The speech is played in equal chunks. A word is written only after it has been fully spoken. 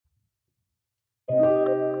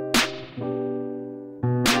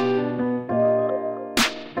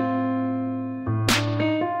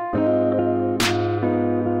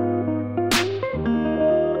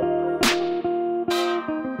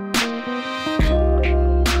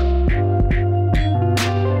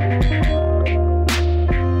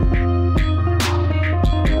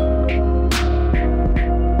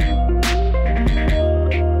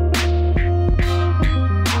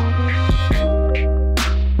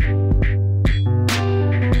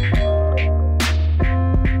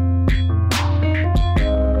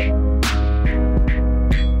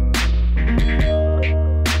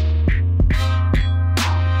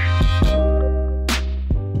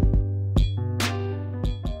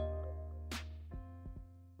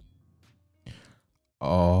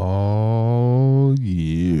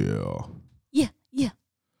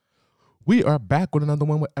We are back with another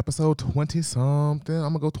one with episode 20 something.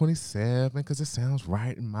 I'm gonna go 27 because it sounds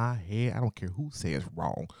right in my head. I don't care who says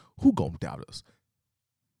wrong. Who gonna doubt us?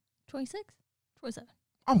 26? 27.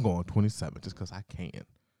 I'm going 27 just because I can.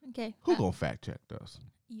 Okay. Who gonna fact check us?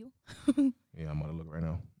 You. Yeah, I'm gonna look right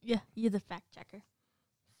now. Yeah, you're the fact checker.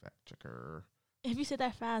 Fact checker. If you say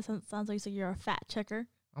that fast, it sounds like you're a fat checker.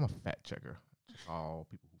 I'm a fact checker. All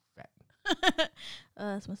people who fat.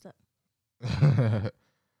 That's messed up.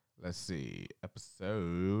 Let's see.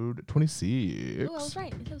 Episode 26. Oh, I was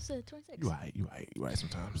right. It was 26. You right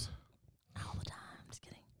sometimes. All the time. Just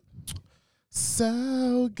kidding.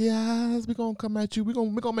 So, guys, we're going to come at you. We're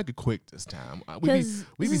gonna make it quick this time. Because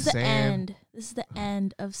we this be is the saying, end. This is the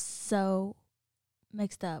end of So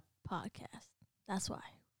Mixed Up podcast. That's why.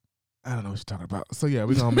 I don't know what you're talking about. So, yeah,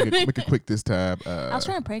 we're going to make it quick this time. I was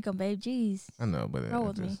trying to prank him, babe. Jeez. I know, but Roll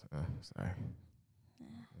with me. sorry.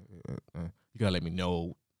 You got to let me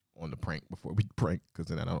know on the prank before we prank, because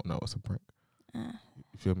then I don't know it's a prank. You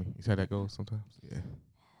feel me? You see how that goes sometimes? Yeah.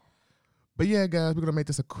 But yeah, guys, we're going to make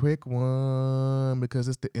this a quick one because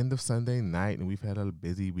it's the end of Sunday night and we've had a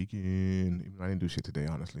busy weekend. Even though I didn't do shit today,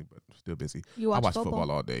 honestly, but still busy. You I watch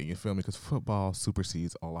football all day. You feel me? Because football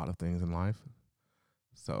supersedes a lot of things in life.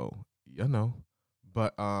 So, you know.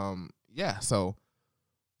 But, yeah, so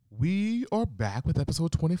we are back with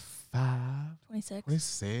episode 25. 26.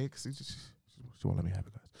 26. She won't let me have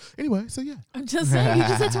it, guys. Anyway, so yeah. I'm just saying. You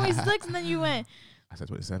just said 26 and then you went. I said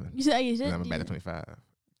 27. You said you did. And I'm back at 25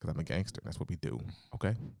 because I'm a gangster. That's what we do.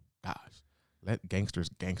 Okay? Gosh. Let gangsters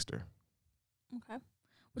gangster. Okay.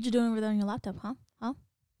 What you doing over there on your laptop, huh?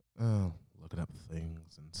 Oh, looking up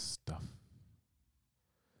things and stuff.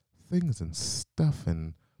 Things and stuff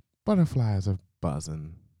and butterflies are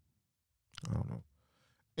buzzing. I don't know.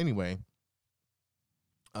 Anyway,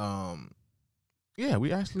 yeah,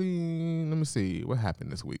 we actually, let me see what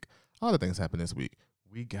happened this week. All the things happened this week.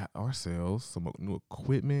 We got ourselves some new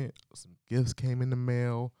equipment. Some gifts came in the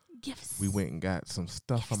mail. Gifts. We went and got some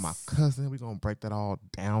stuff from my cousin. We're going to break that all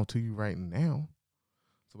down to you right now.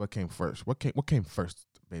 So what came first? What came first,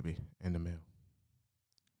 baby, in the mail?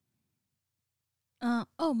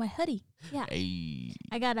 Oh, my hoodie. Yeah. Hey.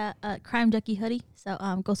 I got a Crime Ducky hoodie. So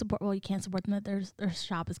go support. Well, you can't support them. Their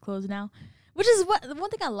shop is closed now, which is one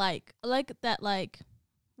thing I like. I like that. Like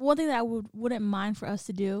one thing that I wouldn't mind for us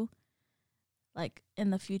to do, like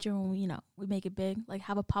in the future when we make it big, like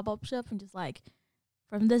have a pop-up shop and just like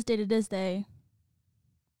from this day to this day,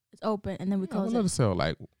 it's open and then we close I'd love it. to sell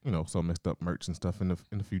like some mixed up merch and stuff in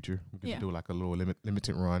the future. We could do like a little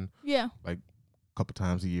limited run. Yeah. Like a couple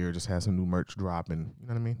times a year, just have some new merch drop, and you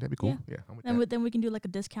know what I mean. That'd be cool. Yeah. I'm with that. Then we can do like a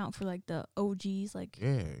discount for like the OGs, like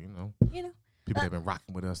Yeah, people that have been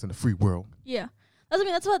rocking with us in the free world. Yeah,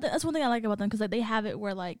 that's one thing I like about them because like they have it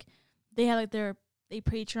where like they have like their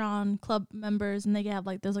Patreon club members and they have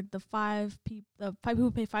like there's like the five people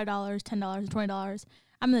who pay $5, $10, and $20.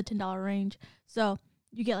 I'm in the $10 range, so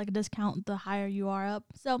you get like a discount the higher you are up.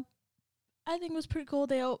 So I think it was pretty cool.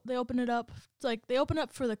 They open it up. It's like they open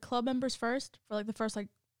up for the club members first for like the first like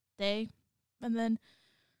day, and then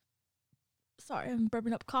I'm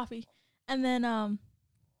burping up coffee, and then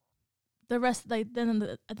the rest I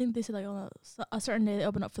think they said like on a certain day they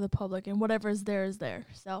open up for the public and whatever is there.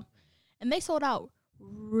 So, and they sold out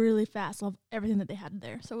really fast of everything that they had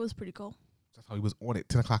there. So it was pretty cool. That's how he was on it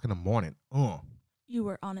 10 o'clock in the morning. You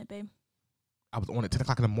were on it, babe. I was on it 10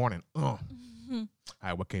 o'clock in the morning. All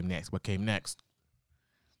right, what came next? What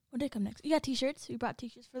did come next? You got T-shirts. We brought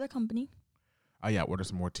T-shirts for the company. Oh, yeah, ordered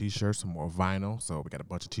some more T-shirts, some more vinyl. So we got a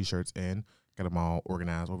bunch of T-shirts in. Got them all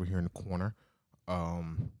organized over here in the corner.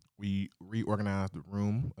 We reorganized the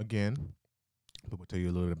room again, but we'll tell you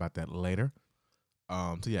a little bit about that later.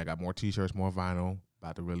 So, yeah, I got more T-shirts, more vinyl.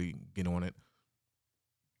 About to really get on it.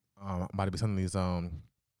 I'm about to be selling these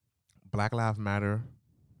Black Lives Matter,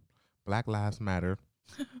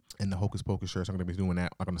 and the Hocus Pocus shirts. I'm going to be doing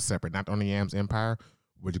that like on a separate, not on the Yams Empire.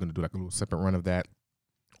 We're just going to do like a little separate run of that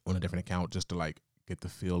on a different account just to like get the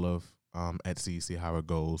feel of Etsy, see how it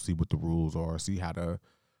goes, see what the rules are, see how the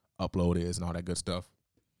upload is and all that good stuff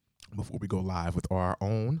before we go live with our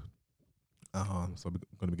own. So we're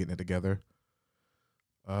going to be getting that together.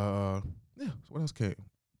 Yeah, so what else came?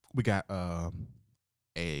 We got a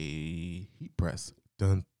heat press.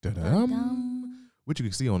 Dun, dun, dun, dun. Which you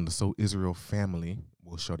can see on the So Israel Family.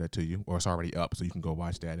 We'll show that to you, or it's already up, so you can go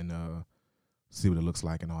watch that and see what it looks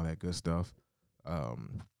like and all that good stuff.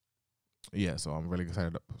 Yeah, so I'm really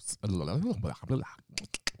excited.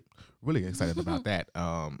 Really excited about that.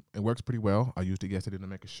 It works pretty well. I used it yesterday to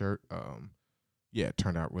make a shirt. Yeah, it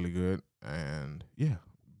turned out really good, and yeah,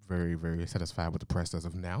 very, very satisfied with the press as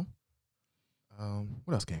of now.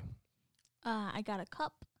 What else came? I got a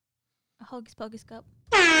cup, a Hocus Pocus cup.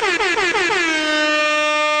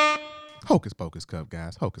 Hocus Pocus cup,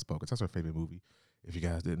 guys. Hocus Pocus. That's her favorite movie. If you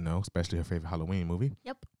guys didn't know, especially her favorite Halloween movie.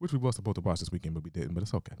 Yep. Which we were supposed to watch this weekend, but we didn't. But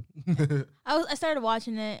it's okay. I started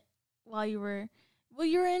watching it while you were. Well,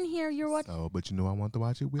 you were in here. You were watching. So, but you know, I want to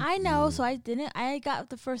watch it with I know, you. so I didn't. I got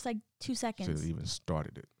the first 2 Should seconds. have even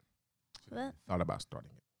started it. What? Thought about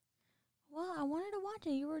starting it. Well, I wanted to watch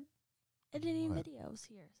it. You were editing What? videos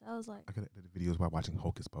here, so I was like, I could edit the videos while watching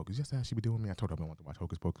Hocus Pocus. Just how she be doing me. I told her I wanted to watch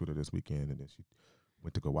Hocus Pocus with her this weekend, and then she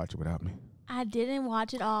went to go watch it without me. I didn't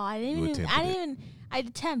watch it all. I didn't You even. attempted I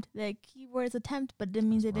attempt. The keyword is attempt, but it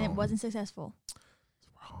means it wrong. wasn't successful. It's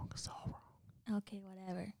wrong. It's all wrong. Okay,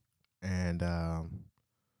 whatever. And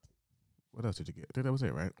what else did you get? I think that was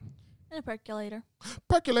it, right? And a percolator.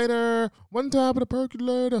 Percolator. One time for the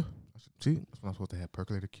percolator. See, that's when I'm supposed to have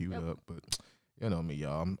percolator queued Yep. up, but you know me,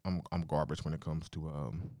 y'all. I'm garbage when it comes to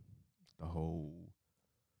the whole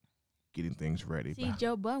getting things ready. See,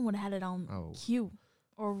 Joe Budden would have had it on Oh. cue,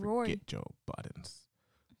 or Rory. Get Joe Buttons.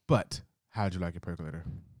 But how'd you like your percolator?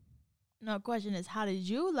 No, question is, how did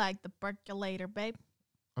you like the percolator, babe?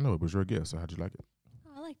 I know it was your gift, so how'd you like it?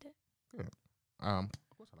 Oh, I liked it. Of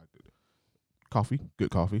course I liked it. Coffee, good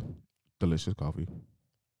coffee, delicious coffee.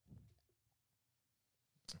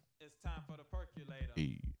 It's time for the percolator.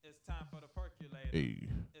 Hey, It's time for the percolator. hey,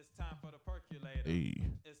 It's time for the percolator. hey.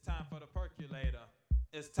 It's time for the percolator.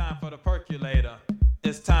 It's time for the percolator.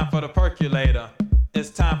 It's time for the percolator. It's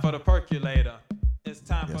time for the percolator. It's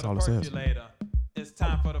time for That's the all it says. percolator. It's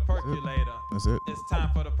time for the percolator. That's it. It's time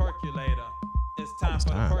for the percolator. It's time It's for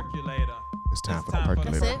the time. percolator. It's time It's for the time for the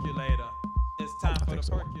percolator. That's it? percolator. It's time I for think the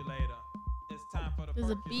so. percolator. It's time for the Does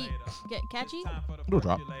the percolator. beat get catchy? It's time for the It'll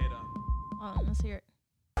drop. percolator. Oh, let's hear it.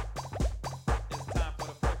 It's time for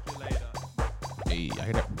the percolator. Hey, I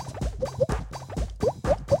hear that.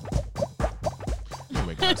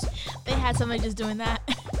 Anyway, guys, They had somebody just doing that.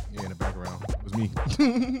 yeah, in the background, it was me.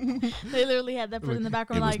 They literally had that person in the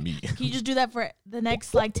background It was like, me. can you just do that for the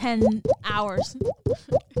next 10 hours?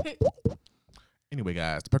 Anyway,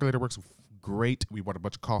 guys, the percolator works great. We bought a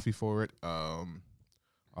bunch of coffee for it.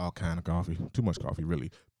 All kind of coffee. Too much coffee, really.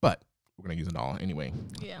 But we're gonna use it all anyway.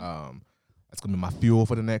 Yeah. That's gonna be my fuel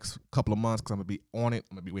for the next couple of months because I'm gonna be on it.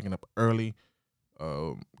 I'm gonna be waking up early,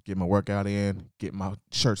 get my workout in, get my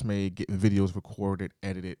shirts made, getting videos recorded,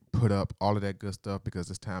 edited, put up, all of that good stuff because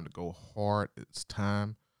it's time to go hard. It's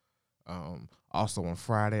time. Also on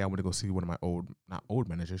Friday, I went to go see one of my not old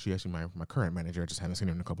managers. She actually my current manager. I just haven't seen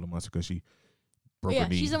her in a couple of months because she broke Yeah, her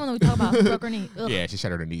knee. she's the one that we talk about. Broke her knee. Ugh. Yeah, she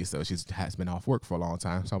shattered her knee, so she's has been off work for a long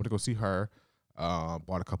time. So I went to go see her.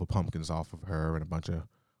 Bought a couple pumpkins off of her and a bunch of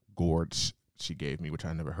gourds she gave me, which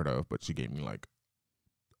I never heard of, but she gave me like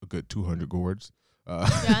a good 200 gourds. Yeah,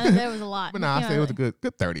 I know there was a lot. But nah, I Yeah, say it was a like-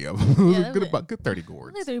 good 30 of them. It was Yeah, a that good was- about good 30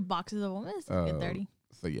 gourds. Like 3 boxes of them. It's a good 30.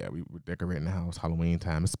 So yeah, we were decorating the house. Halloween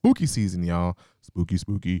time. It's spooky season, y'all. Spooky,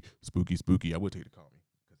 spooky, spooky, spooky. I would tell you to call me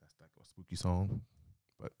because that's like a spooky song,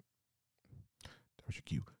 but that was your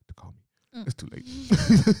cue to call me. Mm. It's too late.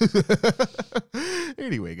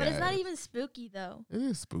 Anyway, guys. But it's not even spooky, though. It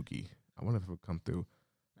is spooky. I wonder if it would come through.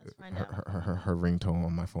 Let's find out. Her ringtone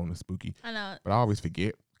on my phone is spooky, I know. but I always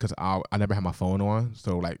forget because I never have my phone on.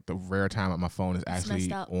 So like the rare time that my phone is It's actually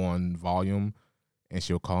messed up. on volume, and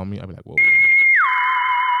she'll call me, I'll be like, whoa. See?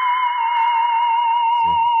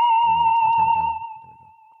 I don't know why it's not turning down.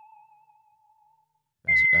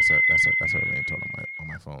 There we go. That's her ringtone on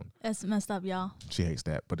my phone. That's messed up, y'all. She hates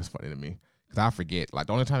that, but it's funny to me. Because I forget. Like,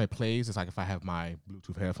 the only time it plays is like if I have my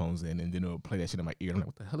Bluetooth headphones in and then it'll play that shit in my ear. I'm like,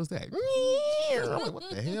 what the hell is that? I'm like, what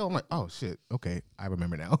the hell? I'm like, oh, shit. Okay, I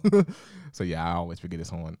remember now. So, yeah, I always forget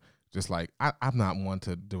it's on. Just like, I'm not one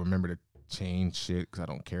to remember to change shit because I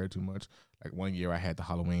don't care too much. Like, one year I had the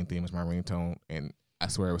Halloween theme as my ringtone, and I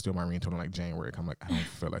swear it was still my ringtone in like January. I'm like, I don't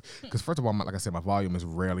feel like. Because, first of all, like I said, my volume is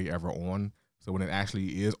rarely ever on. So when it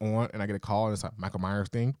actually is on and I get a call and it's like Michael Myers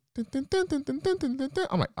thing, dun, dun, dun, dun, dun, dun, dun, dun, dun.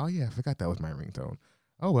 I'm like, oh yeah, I forgot that was my ringtone.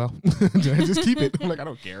 Oh well, just keep it. I'm like, I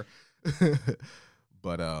don't care.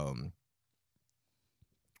 But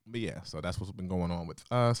yeah, so that's what's been going on with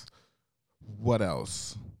us. What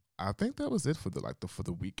else? I think that was it for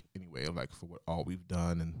the week anyway. Like for what all we've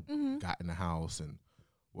done and Mm-hmm. got in the house and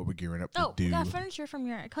what we're gearing up Oh, to do. we got furniture from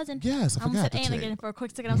your cousin. Yes, I I almost forgot said to Anna tell again you. for a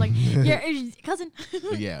quick second. I was like, your cousin.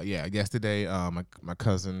 But yeah. Yesterday, my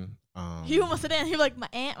cousin. You almost said Anna. You're like, my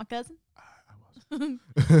aunt, my cousin. I wasn't.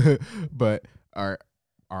 But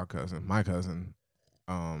my cousin,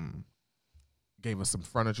 gave us some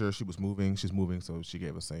furniture. She was moving. She's moving, so she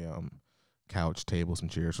gave us a couch, table, some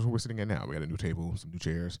chairs. That's what we're sitting at now. We got a new table, some new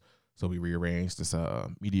chairs. So we rearranged this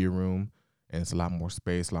media room, and it's a lot more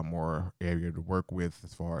space, a lot more area to work with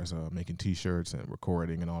as far as making T-shirts and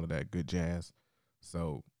recording and all of that good jazz.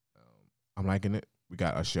 So I'm liking it. We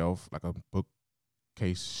got a shelf, like a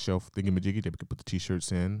bookcase shelf thingamajiggy that we could put the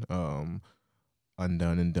T-shirts in,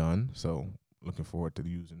 undone and done. So looking forward to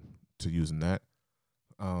using that.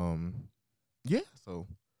 Yeah, so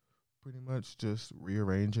pretty much just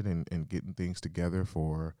rearranging and getting things together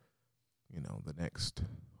for, the next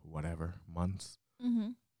whatever months.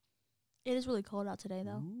 Mm-hmm. It is really cold out today,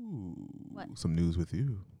 though. Ooh, What? Some news with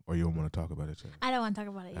you, or you don't want to talk about it, Chad? I don't want to talk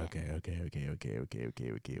about it yet. Okay.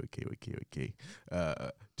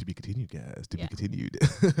 To be continued, guys. To Yeah. be continued.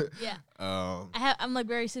 Yeah. Um, I'm like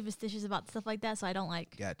very superstitious about stuff like that, so I don't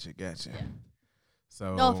like. Gotcha. Yeah.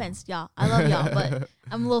 So No offense, y'all. I love y'all, but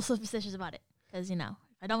I'm a little superstitious about it because if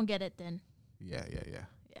I don't get it, then Yeah. Yeah.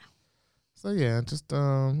 So yeah, just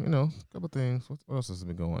a couple things. What else has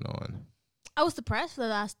been going on? I was depressed for the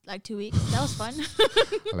last 2 weeks. That was fun.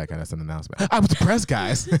 I like how that's an announcement. I was depressed,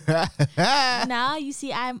 guys. Now you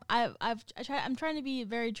see, I'm trying to be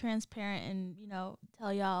very transparent and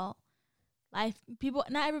tell y'all life. People,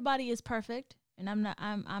 not everybody is perfect, and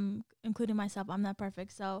I'm including myself. I'm not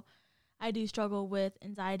perfect, so I do struggle with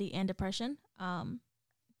anxiety and depression.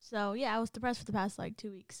 So yeah, I was depressed for the past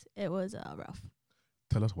 2 weeks. It was rough.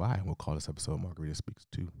 Tell us why, and we'll call this episode "Margarita Speaks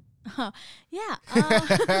Too." Yeah.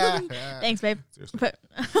 Thanks, babe. Seriously. But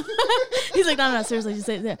he's like, no, seriously, just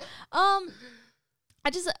say it there. I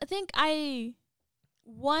think there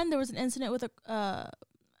was an incident with a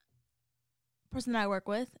person that I work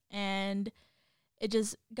with, and it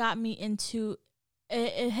just got me into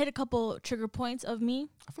it hit a couple trigger points of me.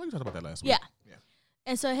 I feel like you talked about that last week. Yeah.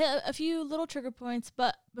 And so I hit a few little trigger points,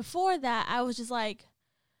 but before that, I was just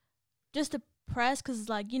depressed because,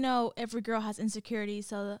 every girl has insecurities.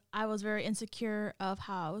 So I was very insecure of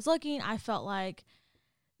how I was looking. I felt like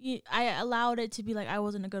I allowed it to be like I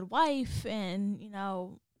wasn't a good wife. And,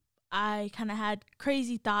 I kind of had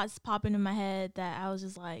crazy thoughts popping in my head that I was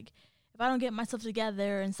just like, if I don't get myself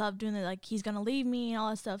together and stop doing it, he's going to leave me and all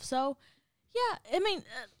that stuff. So, yeah, I mean,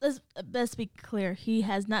 let's be clear. He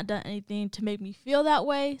has not done anything to make me feel that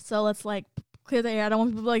way. So let's clear the air. I don't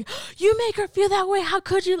want people like, you make her feel that way. How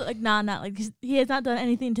could you? He has not done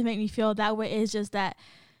anything to make me feel that way. It's just that.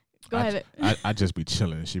 Go ahead. I'd just be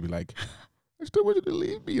chilling, and she'd be like, I still want you to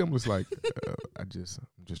leave me. I'm just like, I'm just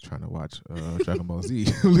trying to watch Dragon Ball Z.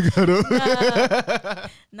 Look at him.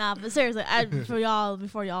 Nah, but seriously,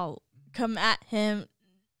 before y'all come at him,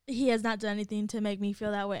 he has not done anything to make me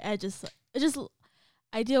feel that way. I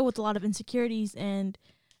deal with a lot of insecurities, and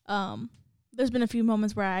there's been a few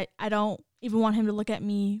moments where I don't even want him to look at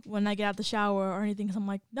me when I get out the shower or anything, because I'm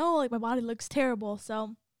like, no, my body looks terrible.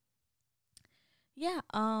 So yeah,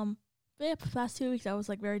 for the past 2 weeks I was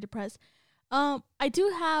very depressed. I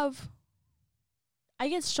do have, I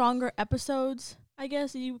guess, stronger episodes, I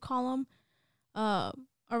guess you would call them,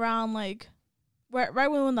 around right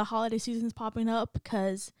when the holiday season is popping up,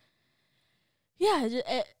 because yeah,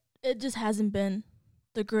 it just hasn't been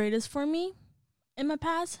the greatest for me in my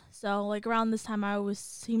past. So around this time I always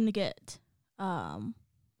seem to get a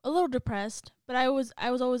little depressed, but I was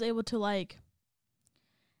always able to I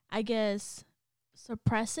guess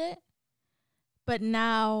suppress it. But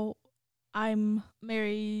now I'm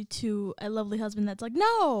married to a lovely husband that's like,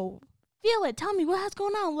 no, feel it, tell me what's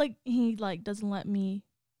going on. He doesn't let me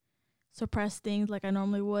suppress things like I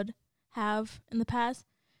normally would have in the past.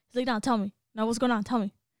 He's like, no, tell me. No, what's going on? Tell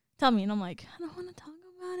me. And I'm like, I don't want to talk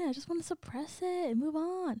about it. I just want to suppress it and move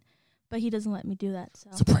on. But he doesn't let me do that. So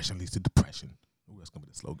suppression leads to depression. Ooh, that's gonna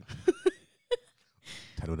be the slogan.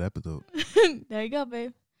 Title of the episode. There you go,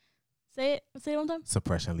 babe. Say it one time.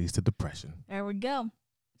 Suppression leads to depression. There we go.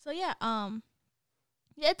 So yeah,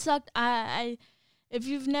 it sucked. I if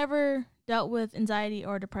you've never dealt with anxiety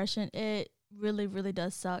or depression, it really, really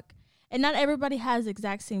does suck. And not everybody has the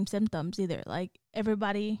exact same symptoms either.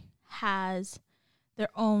 Everybody has their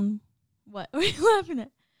own. What are you laughing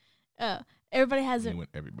at? Everybody has it.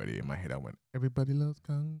 Everybody in my head, I went, everybody loves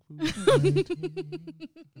kung fu.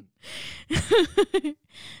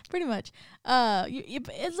 Pretty much.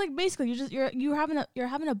 It's basically you're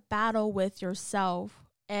having a battle with yourself,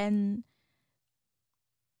 and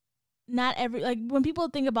not when people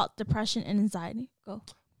think about depression and anxiety, go.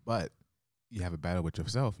 But you have a battle with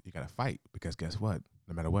yourself. You gotta fight, because guess what?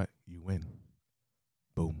 No matter what, you win.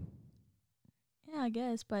 Boom. Yeah, I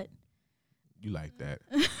guess, but you like that.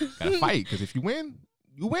 Gotta fight, because if you win,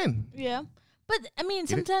 you win. Yeah, but I mean,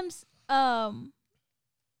 sometimes, you're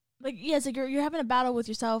having a battle with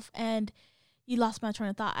yourself, and you lost my train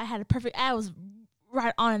of thought. I was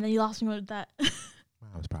right on, and then you lost me with that.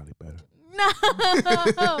 Mine was probably better. No.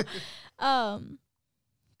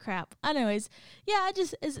 Crap. Anyways, yeah, I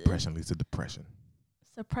just Depression leads to depression.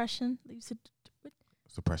 suppression leads to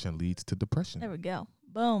Suppression leads to depression. there we go.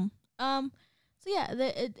 Boom. So yeah,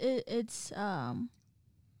 it's man,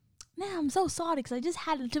 I'm so salty because I just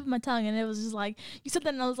had the tip of my tongue and it was just like you said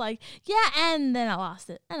that and I was like, yeah, and then I lost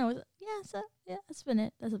it. And I was so yeah, that's been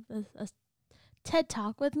it. That's a TED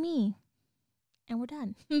Talk with me, and we're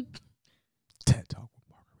done. TED Talk with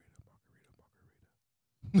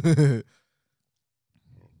Margarita.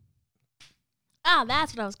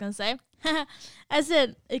 That's what I was gonna say. I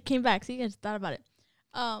said it came back. So you guys thought about it.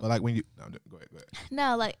 But like when you go ahead.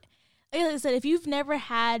 No, like I said, if you've never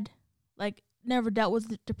dealt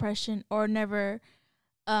with depression or never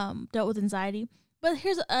dealt with anxiety. But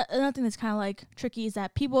here's another thing that's kind of like tricky is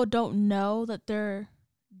that people don't know that they're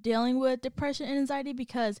dealing with depression and anxiety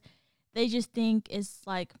because they just think it's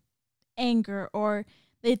like anger, or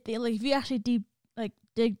they think like if you actually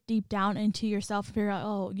dig deep down into yourself and figure out,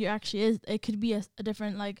 oh, you actually is, it could be a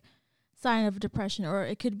different like sign of depression, or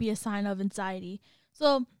it could be a sign of anxiety.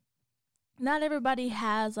 So not everybody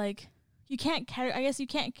has like, you can't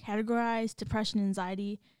categorize depression and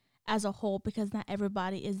anxiety as a whole because not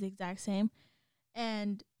everybody is the exact same.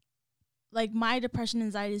 And like my depression and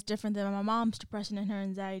anxiety is different than my mom's depression and her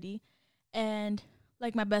anxiety. And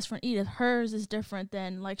like my best friend Edith, hers is different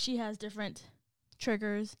than, like, she has different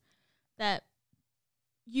triggers that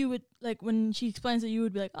you would, like, when she explains it, you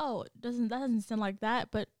would be like, oh, that doesn't sound like that,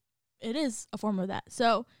 but it is a form of that.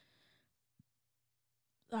 So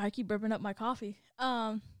I keep burping up my coffee.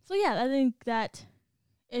 So yeah, I think that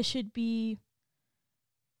it should be,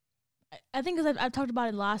 I think because I've talked about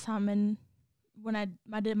it last time and when I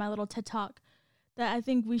did my little TED Talk, that I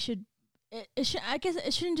think we should, I guess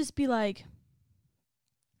it shouldn't just be like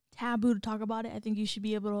taboo to talk about it. I think you should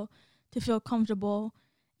be able to feel comfortable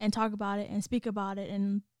and talk about it and speak about it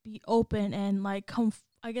and be open and like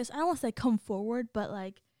I guess I don't want to say come forward, but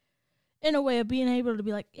like in a way of being able to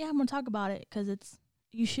be like, yeah, I'm gonna talk about it because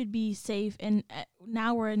you should be safe. And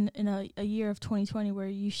now we're in a year of 2020 where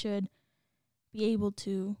you should be able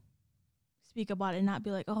to speak about it and not be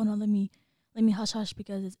like, oh no, let me hush hush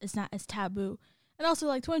because it's taboo. And also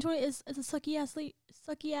like 2020 is a sucky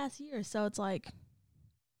ass year, so it's like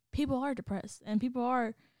people are depressed and people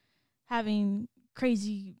are having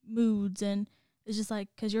crazy moods, and it's just like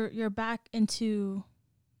because you're back into,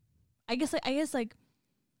 I guess like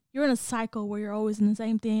you're in a cycle where you're always in the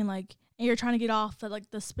same thing, like, and you're trying to get off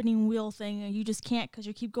the spinning wheel thing, and you just can't because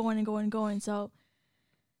you keep going and going and going. So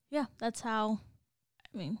yeah, that's how,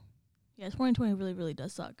 I mean, yeah, 2020 really, really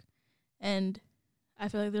does suck. And I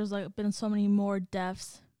feel like there's like been so many more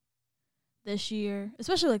deaths this year,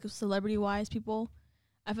 especially like celebrity wise people.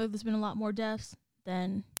 I feel like there's been a lot more deaths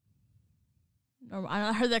than normal.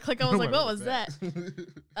 I heard that click. I was like, what was that? So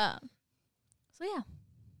yeah.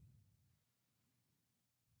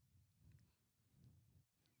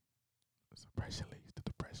 Suppression leads to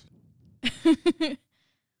depression.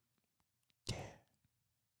 Yeah.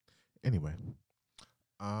 Anyway,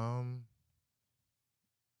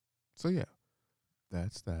 so yeah,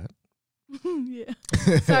 that's that. Yeah.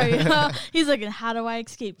 Sorry. He's like, how do I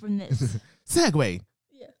escape from this? Segue.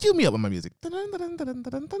 Yeah. Cue me up with my music.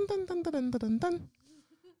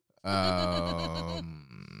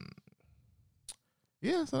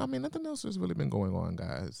 Yeah, so I mean, nothing else has really been going on,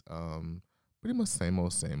 guys. Pretty much same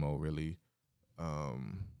old, really.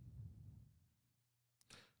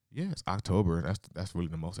 Yeah, it's October. That's really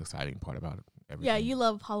the most exciting part about it. Everything. Yeah, you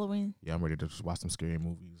love Halloween. Yeah, I'm ready to just watch some scary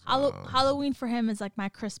movies. Halloween for him is like my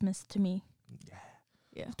Christmas to me. Yeah.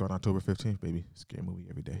 Yeah. Start October 15th, baby. Scary movie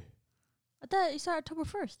every day. I thought you started October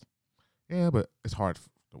 1st. Yeah, but it's hard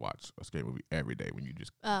to watch a scary movie every day when you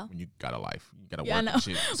just when you got a life, you gotta work and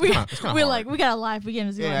shit. We're hard. Like, we got a life. We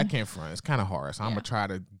can't. Yeah, I can't front. It's kind of hard. So I'm gonna try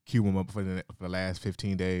to queue them up for the last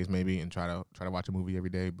 15 days maybe, and try to watch a movie every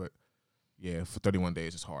day. But yeah, for 31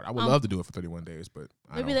 days it's hard. I would love to do it for 31 days, but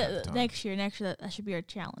maybe I don't have the time. next year that should be our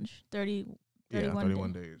challenge.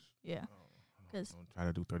 31 days. Yeah, because I'll try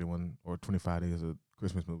to do 31 or 25 days of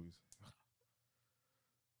Christmas movies.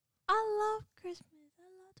 I love Christmas. I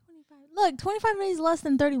love 25. Look, 25 days less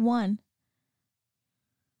than 31.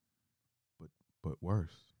 But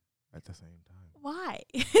worse at the same time. Why?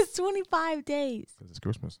 It's 25 days. Because it's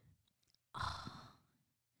Christmas.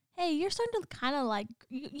 Hey, you're starting to kind of like,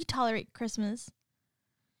 you tolerate Christmas.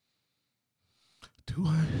 Do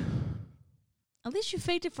I? At least you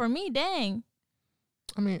faked it for me, dang.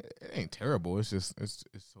 I mean, it ain't terrible. It's just, it's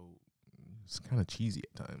kind of cheesy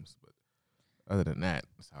at times. But other than that,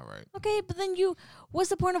 it's all right. Okay, but then what's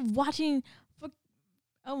the point of watching,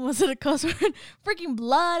 was it a cuss word? Freaking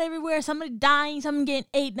blood everywhere, somebody dying, someone getting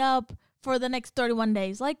eaten up, for the next 31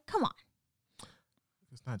 days. Like, come on.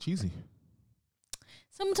 It's not cheesy.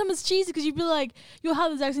 Sometimes it's cheesy because you'd be like, you'll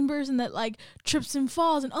have the exact same person that like trips and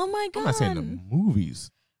falls and oh my god. I'm not saying the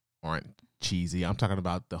movies aren't cheesy. I'm talking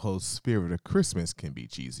about the whole spirit of Christmas can be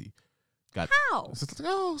cheesy. How? It's just like,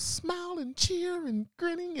 oh, smile and cheer and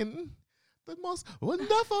grinning and the most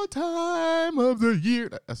wonderful time of the year.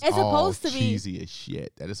 That's It's all supposed to be cheesy as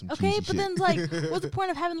shit. That is some okay, cheesy but shit. then like, what's the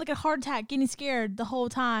point of having like a heart attack, getting scared the whole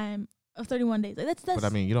time of 31 days? Like that's. But I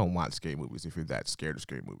mean, you don't watch scary movies if you're that scared of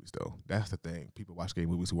scary movies, though. That's the thing. People watch scary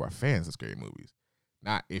movies who are fans of scary movies.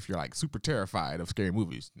 Not if you're like super terrified of scary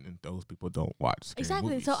movies. And those people don't watch scary exactly.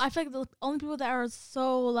 movies. So I feel like the only people that are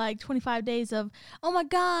so like 25 days of oh my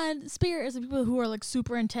god spirit is the people who are like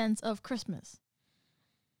super intense of Christmas.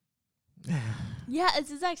 Yeah, it's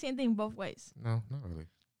the exact same thing both ways. No, not really.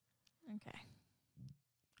 Okay.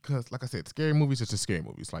 Because, like I said, scary movies is just scary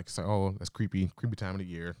movies. Like, so, oh, that's creepy time of the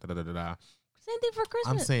year. Da, da, da, da, da. Same thing for Christmas.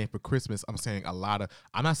 I'm saying for Christmas, I'm saying I'm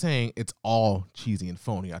not saying it's all cheesy and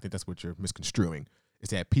phony. I think that's what you're misconstruing. Is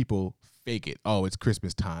that people fake it. Oh, it's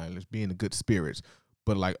Christmas time. Let's be in the good spirits.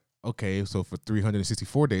 But like, okay, so for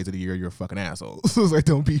 364 days of the year, you're a fucking asshole. So it's like,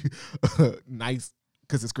 don't be nice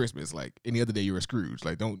because it's Christmas. Like any other day, you're a Scrooge.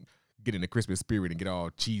 Like don't get in the Christmas spirit and get all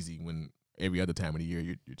cheesy when every other time of the year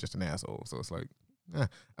you're just an asshole. So it's like, that's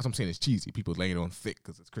what I'm saying. It's cheesy. People laying on thick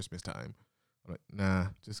because it's Christmas time. I'm like, nah,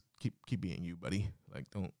 just keep being you, buddy. Like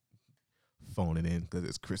don't phone it in because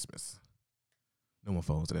it's Christmas. No one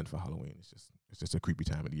phones it in for Halloween. It's just a creepy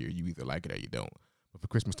time of the year. You either like it or you don't. But for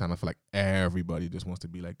Christmas time, I feel like everybody just wants to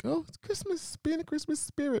be like, oh, it's Christmas, be in the Christmas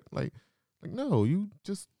spirit. Like no, you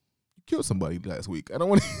killed somebody last week. I don't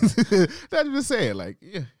want to. That's just saying. Like,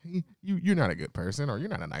 yeah, you're not a good person or you're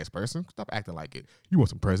not a nice person. Stop acting like it. You want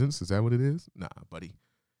some presents? Is that what it is? Nah, buddy.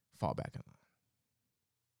 Fall back in line.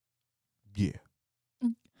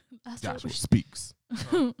 Yeah. That's Joshua what speaks.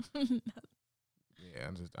 Yeah,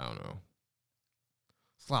 I don't know.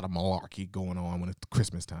 It's a lot of malarkey going on when it's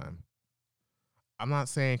Christmas time. I'm not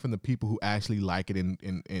saying from the people who actually like it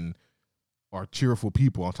and are cheerful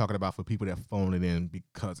people. I'm talking about for people that phone it in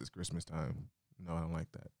because it's Christmas time. No, I don't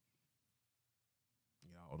like that.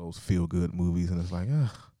 You know, all those feel good movies, and it's like,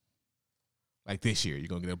 ugh. Like this year, you're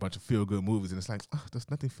gonna get a bunch of feel good movies, and it's like,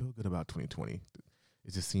 there's nothing feel good about 2020.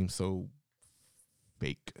 It just seems so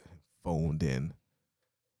fake, phoned in.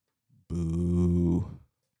 Boo.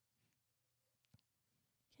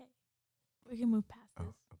 Okay. We can move past this.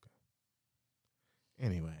 Okay.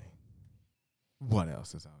 Anyway, what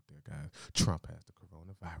else is out there, guys? Trump has the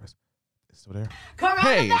coronavirus. It's still there?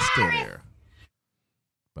 Hey, it's still there.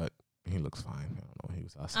 But he looks fine. I don't know. He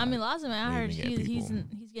was outside. I mean, last time I heard waving at he's people.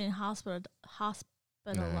 getting hospitalized.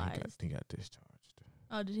 Nah, he got discharged.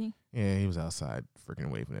 Oh, did he? Yeah, he was outside freaking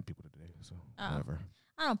waving at people today. So, Oh. whatever.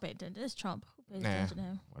 I don't pay attention. It's Trump. Who pays attention to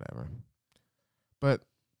him? Whatever. But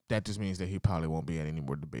that just means that he probably won't be at any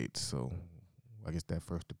more debates. So, I guess that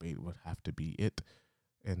first debate would have to be it.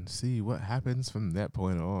 And see what happens from that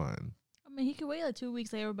point on. I mean, he could wait like 2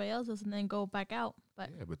 weeks like everybody else does and then go back out.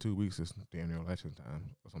 But Yeah, but 2 weeks is damn near election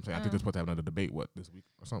time. That's what I'm saying. I think they're supposed to have another debate, this week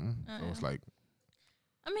or something? So it's like,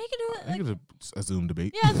 I mean, he can do it. I think it's a Zoom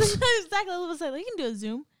debate. Yeah, that's exactly what I was saying. He can do a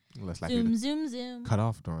Zoom. Less likely to Zoom.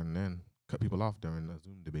 cut people off during the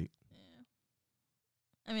Zoom debate. Yeah.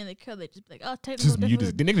 I mean, they could. They just be like, oh, technical Just mute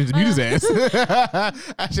his, difficulty. the nigga just mute his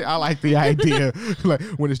ass. Actually, I like the idea. Like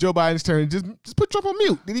when it's Joe Biden's turn, just put Trump on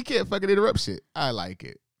mute. Then he can't fucking interrupt shit. I like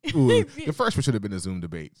it. Ooh, the first one should have been a Zoom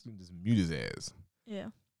debate. Just mute his ass. Yeah.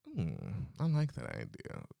 I like that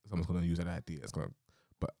idea. Someone's gonna use that idea.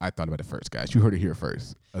 But I thought about it first, guys. You heard it here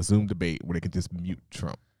first. A Zoom debate where they can just mute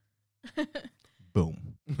Trump.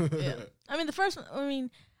 Boom. Yeah. I mean, the first one. I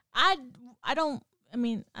mean, I don't. I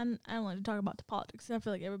mean, I don't like to talk about the politics. I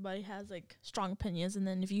feel like everybody has like strong opinions, and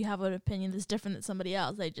then if you have an opinion that's different than somebody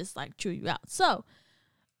else, they just like chew you out. So,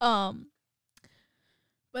 but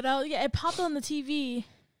it popped on the TV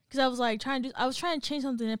because I was like trying to change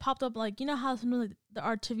something. And it popped up like, you know how something like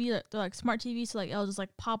our TV, they're like smart TV, so like it'll just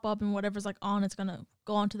like pop up and whatever's like on, it's gonna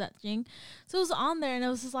go onto that thing. So it was on there, and it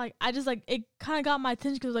was just like it kind of got my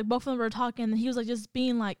attention because like both of them were talking, and he was like just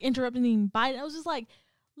being like interrupting Biden. I was just like,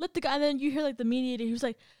 let the guy. And then you hear like the mediator. He was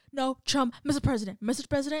like, "No, Trump, Mr. President,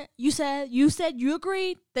 you said you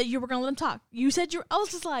agreed that you were gonna let him talk. You said you." I was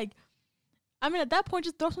just like, I mean, at that point,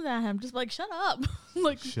 just throw something at him. Just like, shut up,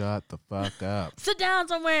 like shut the fuck up. Sit down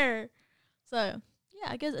somewhere. So yeah,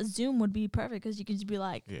 I guess a Zoom would be perfect because you can just be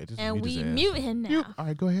like, just and we his ass. mute him now. All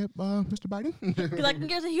right, go ahead, Mr. Biden. Because I can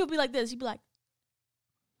guarantee he'll be like this. He'll be like,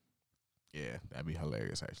 Yeah, that'd be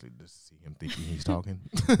hilarious actually, just to see him thinking he's talking.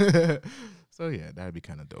 So yeah, that'd be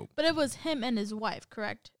kind of dope. But it was him and his wife,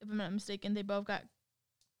 correct? If I'm not mistaken, they both got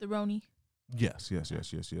the Roni. Yes.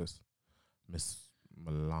 Miss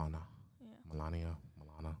Milana, Yeah. Melania,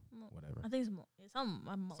 Mo- whatever. I think it's some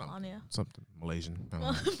Melania. Something Malaysian. I don't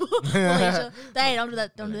know. Malaysia. Hey, don't do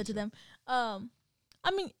that. Don't do that to Malaysia. them.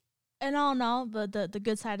 I mean, and all in all, the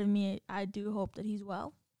good side of me, I do hope that he's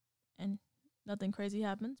well, and nothing crazy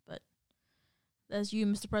happens. But that's you,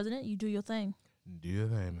 Mr. President. You do your thing. Do your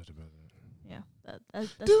thing, Mr. President. Yeah.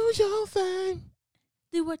 That's Do your thing.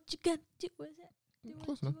 do what you got to do. What is it?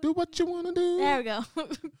 Close enough. Do what you want to do. There we go.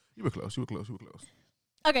 You were close.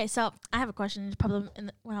 Okay, so I have a question. It's probably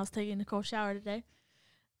when I was taking a cold shower today.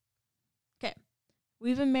 Okay,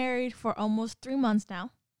 we've been married for almost 3 months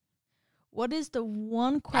now. What is the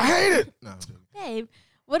one I question? hate it. No, I'm joking. Babe,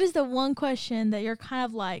 what is the one question that you're kind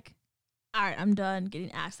of like, all right, I'm done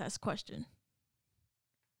getting asked that question?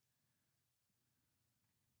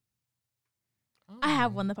 I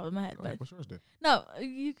have one that popped in my head, Go ahead. but What's yours then? no,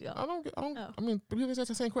 you go. I don't. Oh. I mean, people ask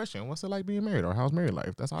the same question. What's it like being married, or how's married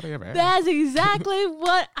life? That's all they ever ask. That's exactly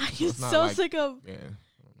what I am It's not so like- sick of. Yeah.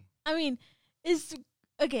 I mean, it's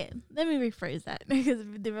okay. Let me rephrase that because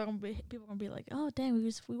people are gonna be like, "Oh, damn,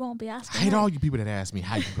 we won't be I asking." hate her." all you people that ask me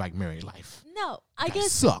how you like married life. No, I You guys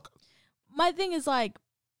guess suck. my thing is like,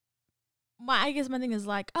 my thing is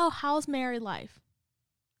like, oh, how's married life?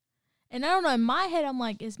 And I don't know. In my head, I'm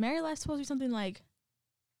like, is married life supposed to be something like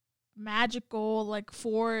magical, like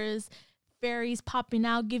forests, fairies popping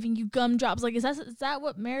out, giving you gumdrops? Like, is that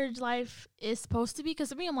what marriage life is supposed to be? Because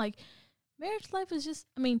to me, I'm like, marriage life is just.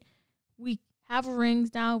 I mean, we have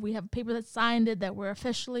rings now. We have paper that signed it that we're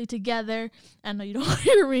officially together. I know you don't want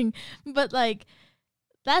your ring, but like,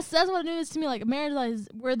 that's what it is to me. Like, marriage life is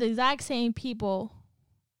we're the exact same people.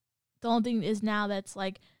 The only thing is now that's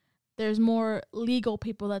like there's more legal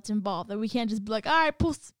people that's involved. That we can't just be like, all right,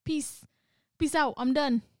 peace out, I'm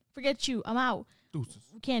done. Forget you, I'm out. Deuces.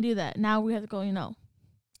 We can't do that. Now we have to go,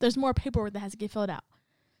 there's more paperwork that has to get filled out.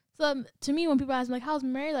 So to me, when people ask me, like, how's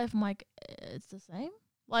married life? I'm like, it's the same.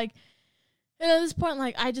 Like, and at this point,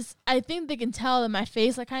 like, I think they can tell that my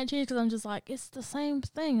face, like, kind of changed because I'm just like, it's the same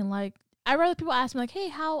thing. And, like, I'd rather people ask me, like, hey,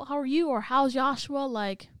 how are you? Or how's Joshua?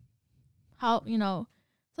 Like, how, something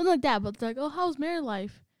like that. But it's like, oh, how's married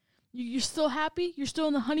life? You're still happy? You're still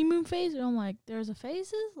in the honeymoon phase? And I'm like, there's a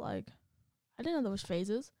phases? Like, I didn't know there was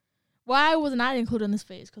phases. Why wasn't I included in this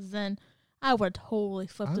phase? Because then I would have totally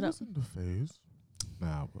flipped it I up. was in the phase.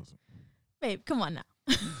 Nah, I wasn't. Babe, come on now.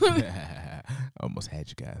 I almost had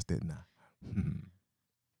you guys, didn't I?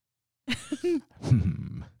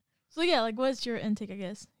 So, yeah, like, what's your intake, I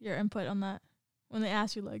guess? Your input on that? When they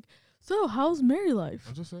ask you, like, so, how's married life?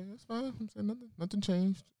 I'm just saying, it's fine. I'm saying nothing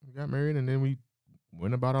changed. We got married and then we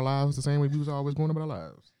went about our lives the same way we was always going about our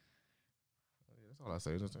lives. Yeah, that's all I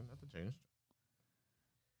say. Just nothing changed.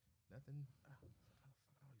 Nothing.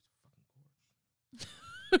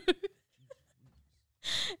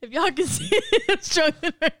 If y'all can see it, I'm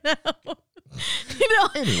struggling right now.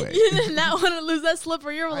 Anyway. You did not want to lose that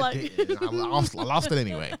slipper. You're like, I lost it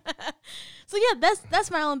anyway. So yeah,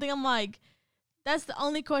 that's my only thing. I'm like, that's the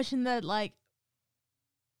only question that like,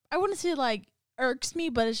 I wouldn't say like irks me,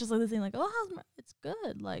 but it's just like this thing like, oh, it's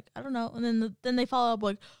good. Like, I don't know. And then they follow up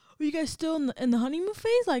like, are you guys still in the honeymoon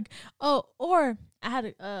phase? Like, oh, or I had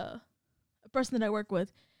a person that I work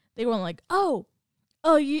with. They were like, oh,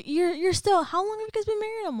 you're still. How long have you guys been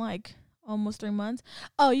married? I'm like, almost 3 months.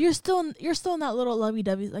 Oh, you're still in that little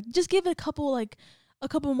lovey-dovey. Like, just give it a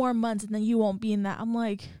couple more months, and then you won't be in that. I'm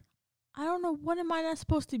like, I don't know, what am I not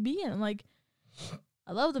supposed to be in? I'm like,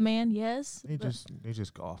 I love the man, yes. They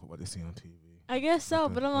just go off of what they see on TV. I guess so,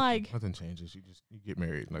 but I'm like, nothing changes. You get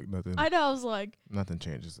married, like nothing. I know. I was like, Nothing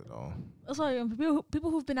changes at all. that's why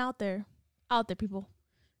people who've been out there people,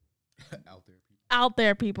 Out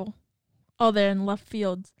there, people. out there in left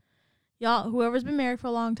fields, y'all, whoever's been married for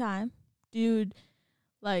a long time, dude,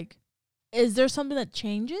 like, is there something that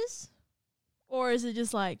changes, or is it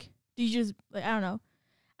just like, do you just like, I don't know,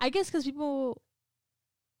 I guess because people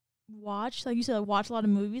watch, like you said, watch a lot of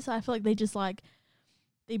movies, so I feel like they just like,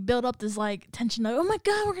 they build up this like tension, like, oh my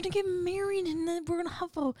god, we're gonna get married and then we're gonna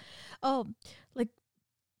have like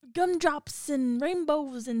gumdrops and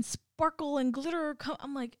rainbows and sparkle and glitter.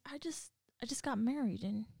 I'm like, I just got married,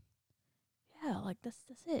 and yeah, like that's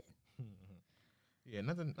it. Yeah,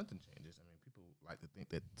 nothing changes. I mean, people like to think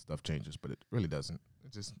that stuff changes, but it really doesn't.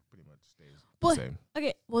 It just pretty much stays Well, the same.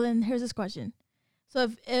 Okay, well then here's this question. So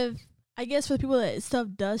if I guess for the people that stuff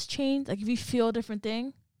does change, like if you feel a different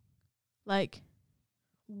thing, like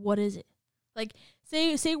what is it? Like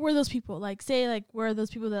say we're those people. Like say like we're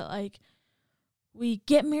those people that like we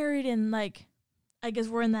get married and like I guess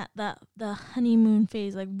we're in that the honeymoon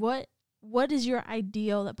phase. Like what is your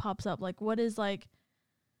ideal that pops up? Like what is like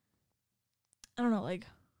I don't know, like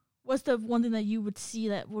what's the one thing that you would see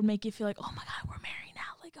that would make you feel like, oh my God, we're married now?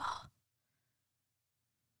 Like, oh.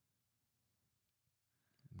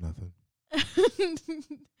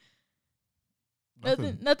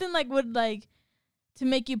 Nothing. Nothing like would like to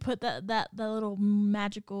make you put that little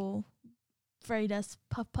magical fairy dust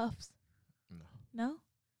puffs. No. No?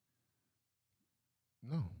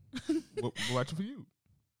 No. What watching for you?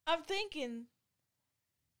 I'm thinking.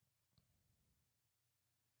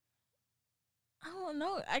 I don't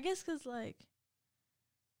know. I guess because like,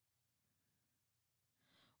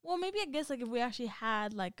 well, maybe I guess like if we actually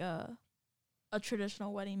had like a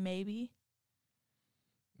traditional wedding, maybe.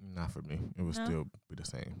 Not for me. It would No? still be the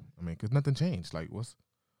same. I mean, because nothing changed. Like, what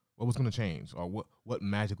was going to change, or what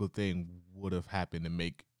magical thing would have happened to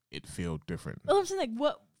make it feel different? Well, I'm saying like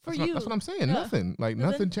what for you? That's what I'm saying. Yeah. Nothing. Like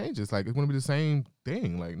Nothing? nothing changes. Like it's going to be the same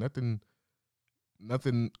thing. Like nothing.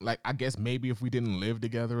 Like I guess maybe if we didn't live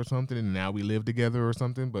together or something, and now we live together or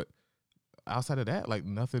something, but outside of that, like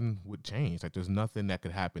nothing would change. Like there's nothing that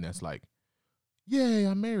could happen that's like, yay,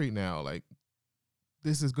 I'm married now. Like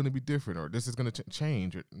this is going to be different, or this is going to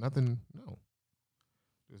change, or nothing. No,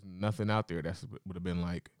 there's nothing out there that would have been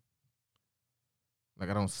like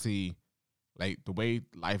I don't see, like the way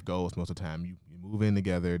life goes most of the time. You move in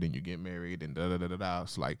together, then you get married, and da da da da da.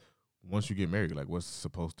 So like once you get married, like what's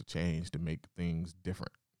supposed to change to make things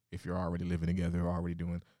different if you're already living together, already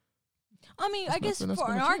doing? I mean, I guess nothing that's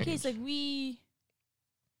for in gonna our change. case, like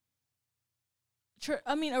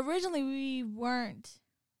I mean, originally we weren't.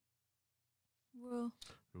 Well,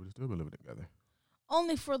 We would have still been living together.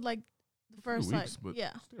 only for like the For a few first weeks, like but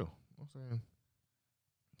yeah. still, I'm saying.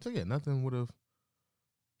 So yeah, nothing would have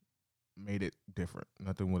made it different.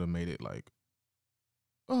 Nothing would have made it like,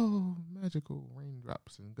 oh, magical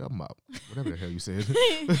raindrops and gum mop, whatever the hell you said.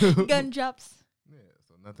 Gun drops. Yeah,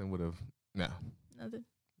 so nothing would have. Nah, Nothing.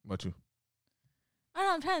 what you? I don't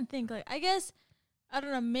know. I'm trying to think. Like, I guess I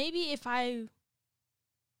don't know. Maybe if I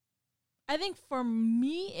think for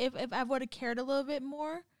me, if I would have cared a little bit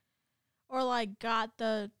more, or like got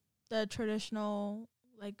the traditional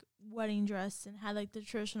like wedding dress and had like the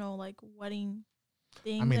traditional like wedding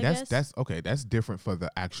things. I mean, guess. that's okay. That's different for the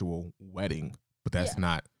actual wedding, but that's Yeah.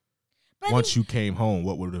 not. But I Once think, you came home,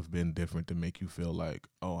 what would have been different to make you feel like,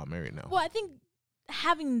 oh, I'm married now? well, I think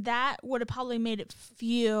having that would have probably made it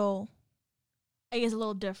feel, I guess, a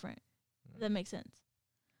little different. If that makes sense.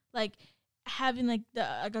 Like having like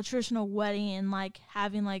a traditional wedding and like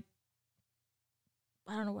having like,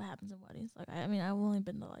 I don't know what happens in weddings. Like I mean, I've only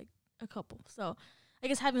been to like a couple, so I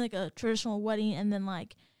guess having like a traditional wedding and then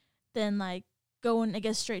going, I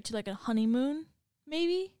guess, straight to like a honeymoon,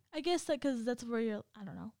 maybe. I guess that because that's where you're. I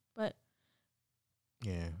don't know, but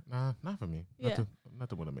Yeah, nah, not for me. Yeah.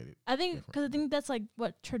 Nothing would have made it. I think Different. because I think that's like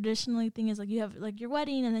what traditionally thing is, like you have like your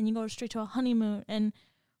wedding and then you go straight to a honeymoon, and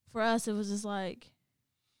for us it was just like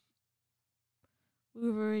we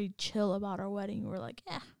were very chill about our wedding. We were like,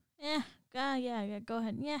 yeah, go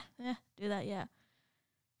ahead, yeah, do that, yeah.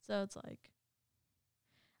 So it's like,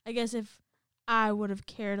 I guess if I would have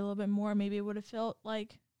cared a little bit more, maybe it would have felt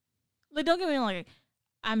like don't get me wrong, like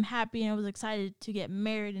I'm happy and I was excited to get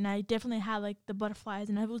married, and I definitely had like the butterflies,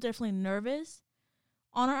 and I was definitely nervous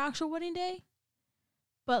on our actual wedding day.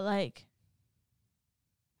 But like,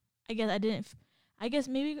 I guess I didn't. I guess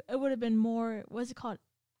maybe it would have been more. What's it called?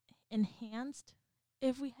 Enhanced,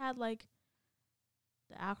 if we had like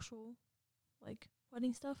the actual like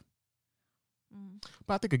wedding stuff.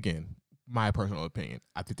 But I think again, my personal opinion,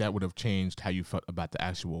 I think that would have changed how you felt about the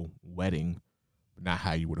actual wedding, but not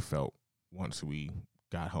how you would have felt once we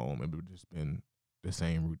got home. It would have just been the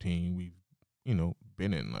same routine we've,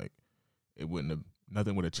 been in. Like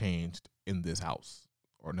nothing would have changed in this house,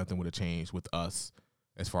 or nothing would have changed with us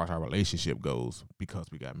as far as our relationship goes because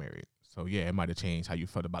we got married. So yeah, it might have changed how you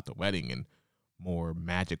felt about the wedding and more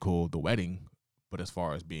magical the wedding, but as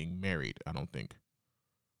far as being married, I don't think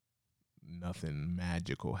nothing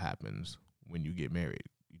magical happens when you get married.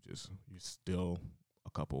 You're still a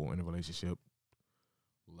couple in a relationship,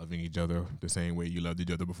 loving each other the same way you loved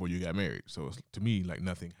each other before you got married. So it's, to me, like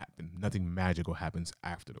nothing magical happens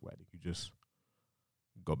after the wedding. You just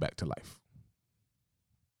go back to life.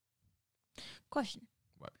 Question.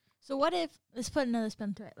 What? So what if, let's put another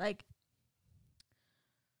spin to it. Like,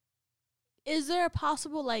 is there a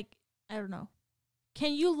possible, like, I don't know,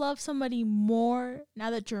 can you love somebody more now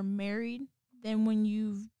that you're married than when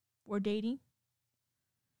you were dating?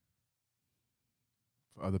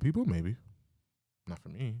 For other people, maybe. Not for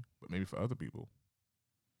me, but maybe for other people.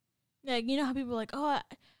 Like, you know how people are like, oh,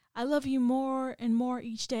 I love you more and more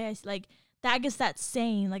each day. Like that. I guess that's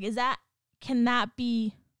saying like, can that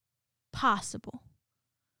be possible?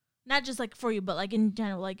 Not just like for you, but like in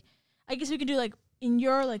general. Like, I guess we could do like in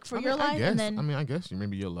your like for your life, and then I guess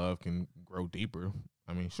maybe your love can grow deeper.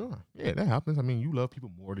 I mean, sure, yeah, that happens. I mean, you love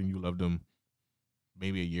people more than you loved them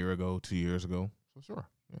maybe a year ago, 2 years ago. So sure,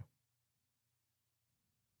 yeah.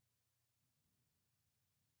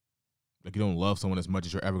 Like you don't love someone as much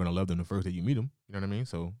as you're ever gonna love them the first day you meet them. You know what I mean?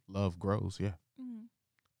 So love grows. Yeah. Mhm.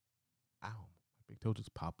 Ow, my big toe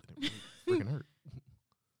just popped and it really freaking hurt.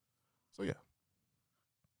 So yeah.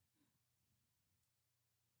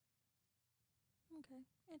 Okay,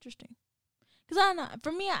 interesting. Because I don't know.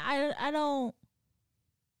 For me, I don't.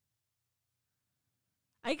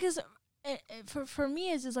 I guess for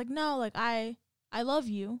me it's just like no, like I love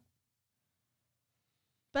you.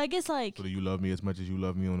 But I guess like So do you love me as much as you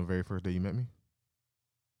loved me on the very first day you met me?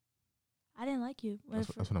 I didn't like you. That's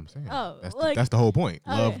what I'm saying. Oh, That's the whole point.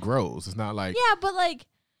 Okay. Love grows. It's not like yeah, but like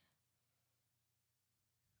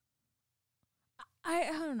I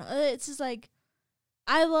don't know. It's just like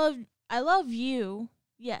I love you,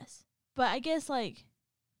 yes, but I guess like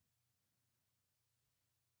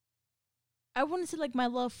I wouldn't say like my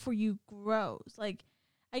love for you grows. Like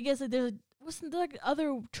I guess like wasn't there like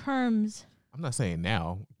other terms? I'm not saying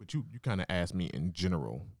now, but you kind of asked me in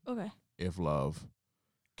general Okay. if love,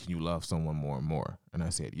 can you love someone more and more? And I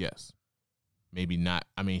said yes. Maybe not.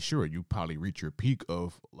 I mean, sure, you probably reach your peak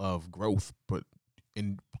of love growth, but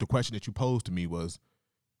in the question that you posed to me was,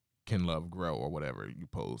 can love grow or whatever you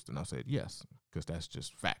posed? And I said yes, because that's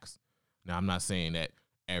just facts. Now, I'm not saying that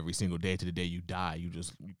every single day to the day you die,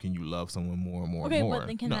 can you love someone more and more Okay, and more? but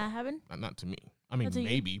then can No, that happen? not to me. I mean, That's a you.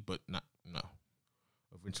 maybe, but no.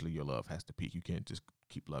 Eventually, your love has to peak. You can't just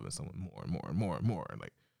keep loving someone more and more and more and more.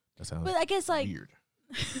 Like that sounds But I guess like weird.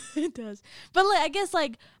 it does. But like I guess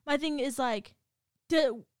like my thing is like,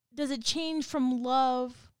 does it change from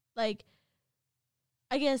love? Like,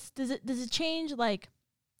 I guess does it change like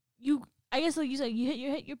you? I guess like you said, you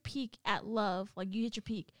hit your peak at love. Like you hit your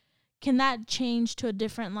peak. Can that change to a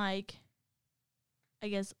different like, I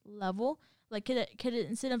guess level? Like could it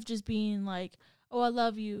instead of just being like, oh I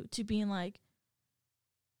love you, to being like,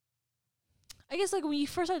 I guess like when you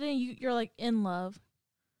first start dating, you're like in love,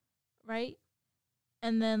 right?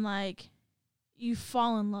 And then like you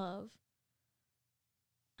fall in love.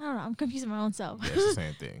 I don't know. I'm confusing my own self. Yeah, it's the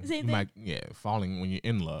same thing. Same you thing? might, falling when you're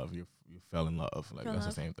in love, you fell in love. Like Fell in that's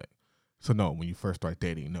love. the same thing. So no, when you first start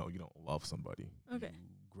dating, no, you don't love somebody. Okay. You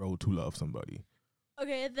grow to love somebody.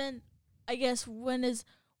 Okay, and then I guess when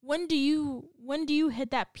do you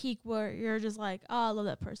hit that peak where you're just like, oh, I love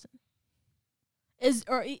that person? Is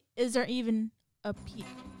there even a peak?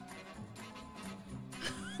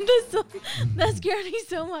 That scared me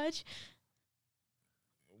so much.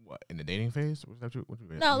 What, in the dating phase? What you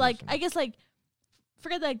No, like I guess like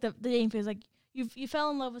forget like the dating phase. Like you fell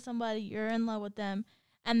in love with somebody, you're in love with them,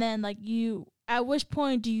 and then like at which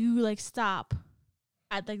point do you like stop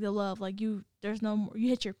at like the love? Like there's no more. You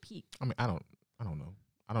hit your peak. I mean, I don't know.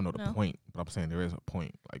 I don't know the No? point, but I'm saying there is a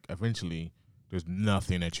point. Like eventually, there's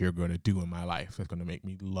nothing that you're going to do in my life that's going to make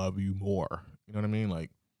me love you more. You know what I mean?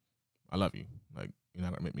 Like, I love you. Like, you're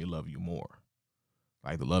not going to make me love you more.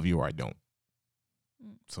 Like, either love you or I don't.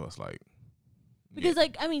 Mm. So it's like, Because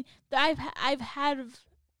like I mean, I've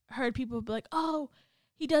heard people be like, oh,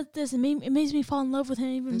 he does this and it makes me fall in love with him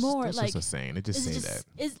even more. It's like just a saying. It just say that.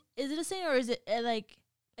 Is it a saying or is it like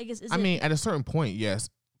I guess is I it? mean, at a certain point, yes,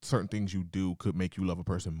 certain things you do could make you love a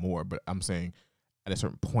person more. But I'm saying, at a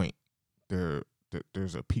certain point,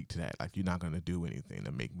 there's a peak to that. Like, you're not gonna do anything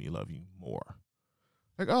to make me love you more.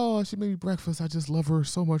 Like, oh, she made me breakfast. I just love her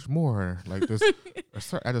so much more. Like, there's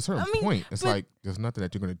at a certain point, it's like there's nothing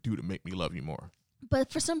that you're gonna do to make me love you more.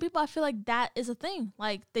 But for some people, I feel like that is a thing.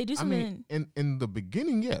 Like they do I something. mean, in the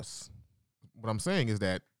beginning, yes. What I'm saying is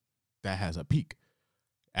that has a peak.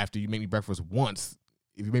 After you make me breakfast once,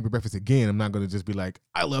 if you make me breakfast again, I'm not gonna just be like,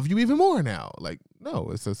 I love you even more now. Like,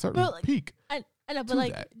 no, it's a certain But, like, peak. I know, but to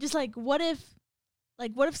like that. just like what if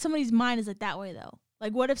somebody's mind is like that way though?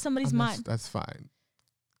 Like what if somebody's mind? That's fine.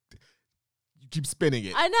 You keep spinning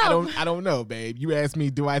it. I know. I don't know, babe. You asked me,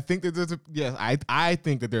 do I think that there's a yes? I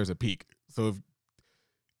think that there's a peak. So if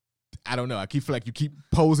I don't know, I feel like you keep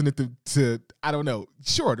posing it to I don't know.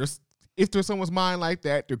 Sure, if there's someone's mind like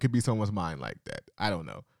that, there could be someone's mind like that. I don't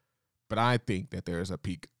know, but I think that there's a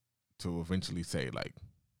peak to eventually say like,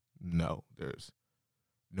 no, there's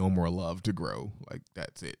no more love to grow. Like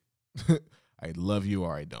that's it. I love you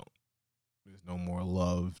or I don't. There's no more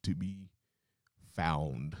love to be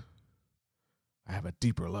found. I have a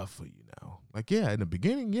deeper love for you now. Like, yeah, in the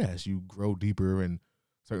beginning, yes, you grow deeper and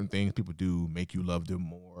certain things people do make you love them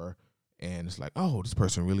more. And it's like, oh, this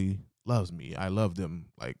person really loves me. I love them.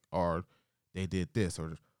 Like, or they did this,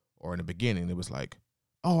 or in the beginning, it was like,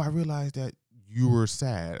 oh, I realized that you were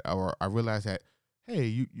sad, or I realized that, hey,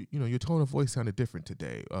 you know, your tone of voice sounded different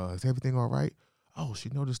today. Is everything all right? Oh, she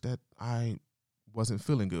noticed that I wasn't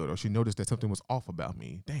feeling good, or she noticed that something was off about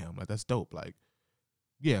me. Damn, like that's dope. Like,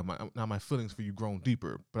 yeah, now my feelings for you grown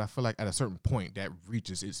deeper, but I feel like at a certain point that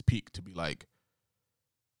reaches its peak to be like,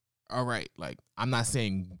 all right, like I'm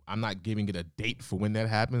not giving it a date for when that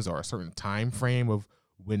happens or a certain time frame of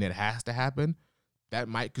when it has to happen. That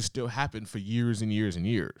could still happen for years and years and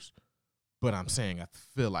years. But I'm saying I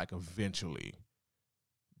feel like eventually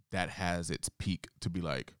that has its peak to be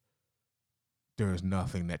like, there's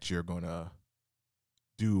nothing that you're going to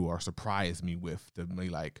do or surprise me with to be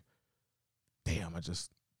like, damn,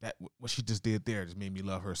 what she just did there just made me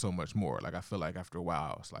love her so much more. Like, I feel like after a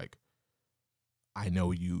while, it's like, I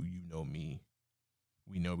know you, you know me.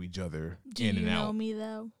 We know each other in and out. Do you know me,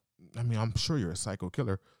 though? I mean, I'm sure you're a psycho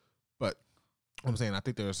killer, but I'm saying I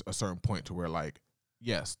think there's a certain point to where, like,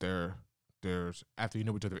 yes, there's after you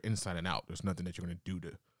know each other inside and out, there's nothing that you're going to do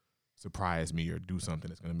to surprise me or do something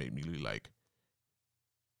that's going to make me really, like,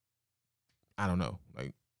 I don't know,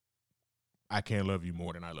 like, I can't love you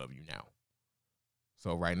more than I love you now.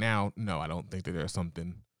 So right now, no, I don't think that there's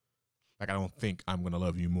something, like, I don't think I'm going to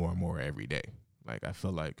love you more and more every day. Like, I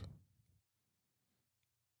feel like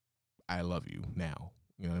I love you now.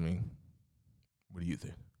 You know what I mean? What do you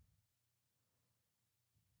think?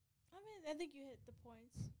 I mean, I think you hit the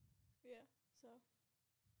points. Yeah, so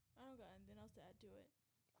I don't got anything else to add to it.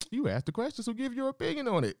 You asked the question, so give your opinion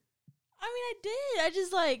on it. I mean, I did. I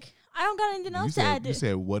just, like, I don't got anything else to add to it. You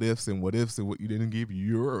said what ifs and what you didn't give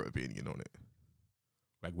your opinion on it.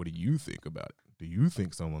 Like, what do you think about it? Do you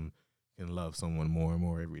think someone can love someone more and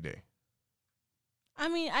more every day? I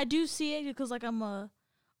mean, I do see it because, like, I'm a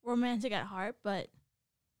romantic at heart, but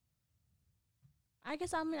I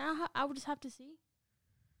guess, I mean, I would just have to see.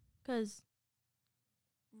 Because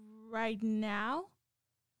right now,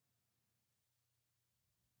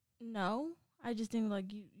 no. I just think,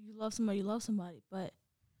 like, you love somebody, But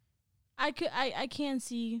I can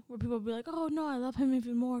see where people be like, oh, no, I love him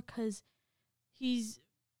even more because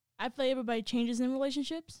I feel like everybody changes in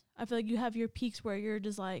relationships. I feel like you have your peaks where you're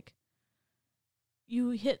just, like,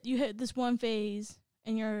 you hit this one phase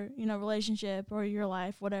in your, you know, relationship or your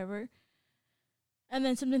life, whatever. And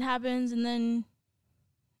then something happens and then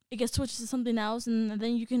it gets switched to something else. And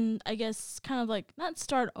then you can, I guess, kind of like not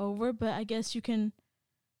start over, but I guess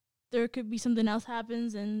there could be something else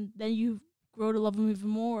happens and then you grow to love them even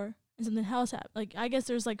more and something else happens. Like, I guess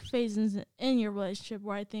there's like phases in your relationship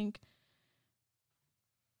where I think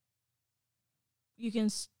you can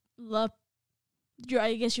love,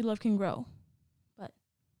 I guess your love can grow.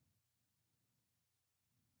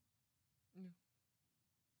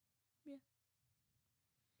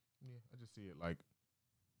 Yeah, I just see it like,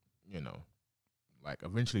 you know, like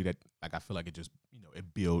eventually that, like I feel like it just, you know,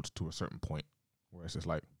 it builds to a certain point where it's just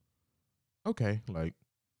like, okay, like,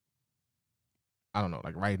 I don't know,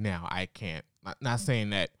 like right now I can't, not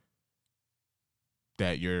saying that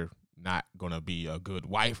you're not going to be a good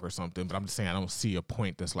wife or something, but I'm just saying I don't see a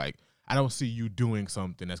point that's like, I don't see you doing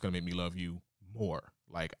something that's going to make me love you more.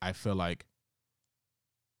 Like, I feel like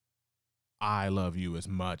I love you as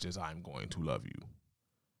much as I'm going to love you.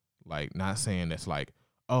 Like, not saying that's like,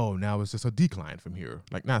 oh, now it's just a decline from here.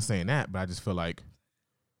 Like, not saying that, but I just feel like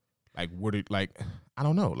I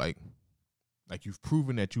don't know, like you've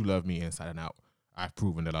proven that you love me inside and out. I've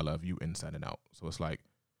proven that I love you inside and out. So it's like,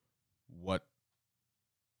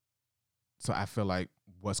 so I feel like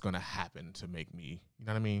what's going to happen to make me, you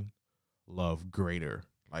know what I mean, love greater?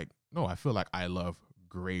 Like, no, I feel like I love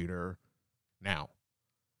greater now.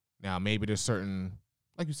 Now, maybe there's certain,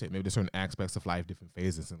 like you said, maybe there's certain aspects of life, different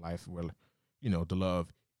phases in life where, you know, the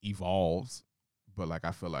love evolves. But, like,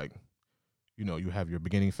 I feel like, you know, you have your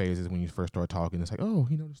beginning phases when you first start talking. It's like, oh,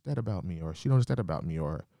 he noticed that about me, or she noticed that about me,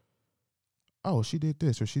 or, oh, she did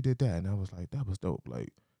this, or she did that. And I was like, that was dope. Like,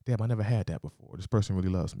 damn, I never had that before. This person really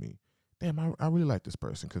loves me. Damn, I really like this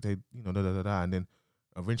person because they, you know, da-da-da-da. And then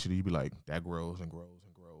eventually you be like, that grows and grows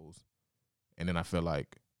and grows. And then I feel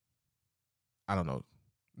like, I don't know.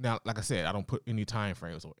 Now, like I said, I don't put any time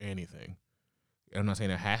frames or anything. I'm not saying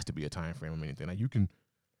there has to be a time frame or anything. Like, you can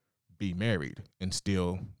be married and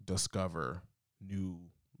still discover new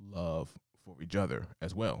love for each other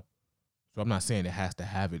as well. So I'm not saying it has to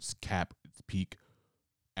have its cap, its peak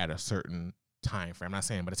at a certain time frame. I'm not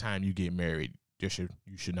saying by the time you get married, you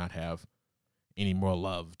should not have any more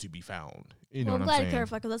love to be found. You know Well, I'm what glad I'm you saying?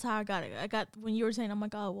 clarified because that's how I got it. I got when you were saying, I'm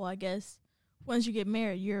like, oh, well, I guess once you get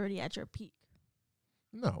married, you're already at your peak.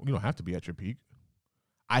 No, you don't have to be at your peak.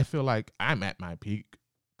 I feel like I'm at my peak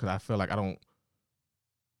because I feel like I don't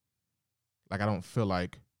feel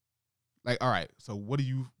like all right. So what do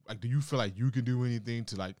you like? Do you feel like you can do anything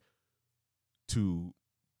to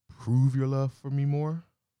prove your love for me more,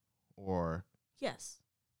 or Yes.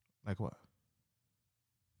 like what?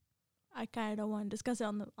 I kind of don't want to discuss it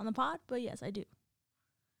on the pod, but yes, I do.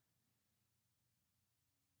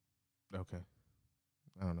 Okay,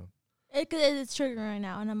 I don't know. It's triggering right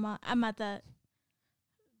now, and I'm at the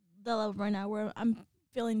level right now where I'm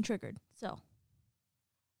feeling triggered. So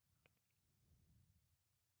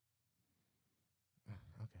Okay.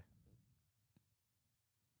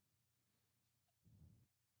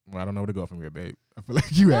 Well, I don't know where to go from here, babe. I feel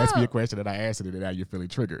like you asked me a No. question and I answered it, and now you're feeling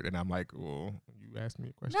triggered, and I'm like, well, you asked me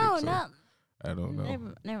a question. no, so no, I don't know.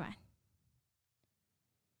 never mind.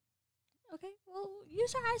 Okay, well,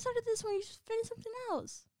 I started this when you finished something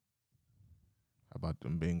else. How about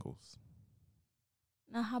them Bengals?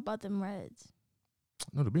 Now, how about them Reds?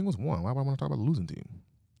 No, the Bengals won. Why would I want to talk about the losing team?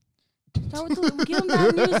 Start with give them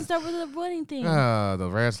bad news and start with the winning thing. The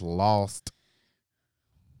Reds lost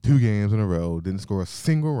 2 games in a row, didn't score a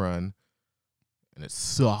single run, and it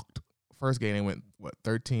sucked. First game, they went,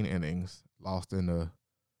 13 innings, lost in the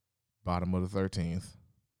bottom of the 13th.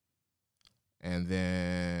 And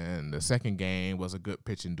then the second game was a good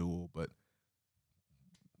pitching duel, but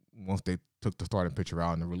once they took the starting pitcher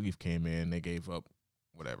out and the relief came in, they gave up,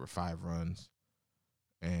 5 runs.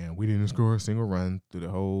 And we didn't score a single run through the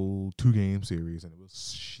whole 2-game series, and it was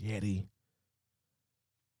shitty.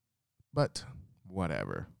 But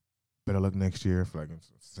whatever. Better luck next year. For like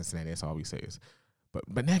Cincinnati, that's all we say is. But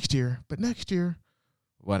next year,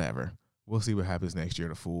 whatever. We'll see what happens next year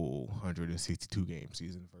in a full 162-game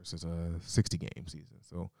season versus a 60-game season.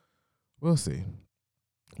 So we'll see.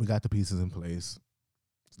 We got the pieces in place.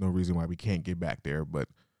 There's no reason why we can't get back there, but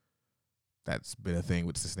that's been a thing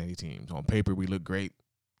with Cincinnati teams. On paper, we look great.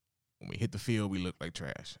 When we hit the field, we look like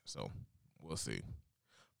trash. So we'll see.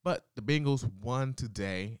 But the Bengals won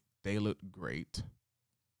today. They looked great.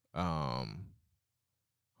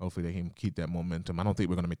 Hopefully they can keep that momentum. I don't think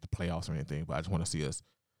we're going to make the playoffs or anything, but I just want to see us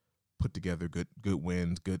put together good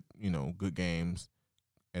wins, good games,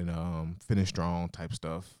 and finish strong type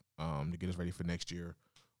stuff to get us ready for next year.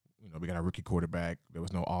 We got a rookie quarterback. There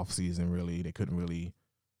was no off season really. They couldn't really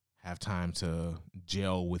have time to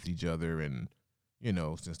gel with each other, and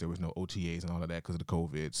since there was no OTAs and all of that because of the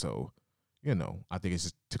COVID. So, I think it's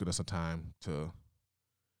just taking us some time to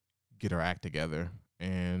get our act together,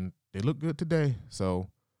 and they look good today.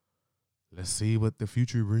 So let's see what the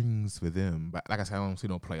future brings for them. But like I said, I don't see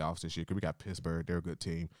no playoffs this year because we got Pittsburgh. They're a good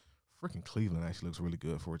team. Freaking Cleveland actually looks really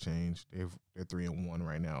good for a change. They're 3-1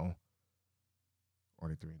 right now. Or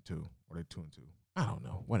they're 3-2. Or they're 2-2. I don't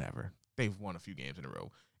know. Whatever. They've won a few games in a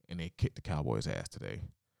row. And they kicked the Cowboys' ass today.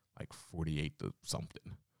 Like 48 to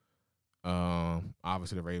something.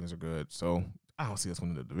 Obviously the Ravens are good. So I don't see us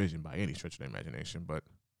winning the division by any stretch of the imagination. But,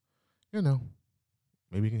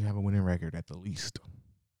 maybe we can have a winning record at the least.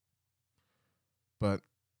 But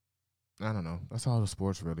I don't know. That's all the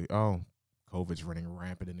sports really. Oh, COVID's running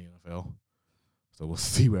rampant in the NFL. So we'll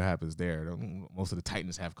see what happens there. Most of the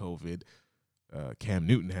Titans have COVID. Cam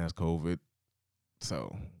Newton has COVID.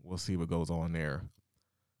 So we'll see what goes on there.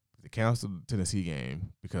 They canceled the Tennessee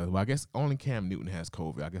game because, I guess only Cam Newton has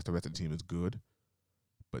COVID. I guess the rest of the team is good.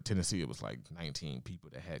 But Tennessee, it was like 19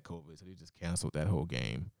 people that had COVID. So they just canceled that whole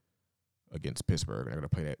game against Pittsburgh. And they're going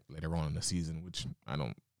to play that later on in the season, which I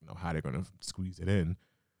don't know how they're going to squeeze it in.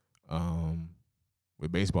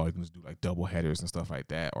 With baseball, you can just do like double headers and stuff like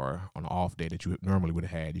that, or on an off day that you normally would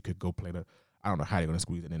have had, you could go play I don't know how they're going to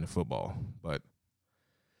squeeze it in football. But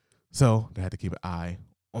so they had to keep an eye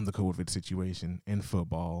on the COVID situation in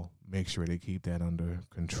football, make sure they keep that under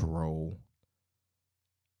control.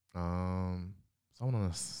 Someone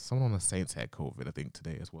on the Saints had COVID, I think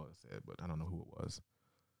today as well, it said, but I don't know who it was.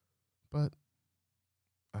 But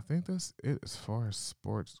I think that's it as far as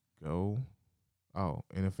sports go. Oh,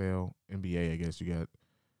 NFL, NBA, I guess you got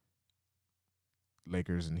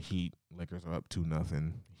Lakers and Heat. Lakers are up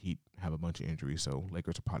 2-0. Heat have a bunch of injuries, so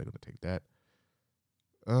Lakers are probably going to take that.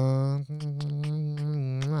 I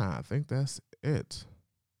think that's it.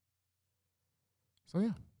 So,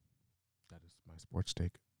 yeah. That is my sports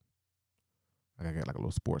take. I got like a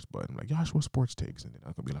little sports button. Like, Josh, what sports takes? And then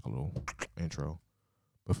I could be like a little intro.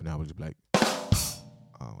 But for now, we'll just be like,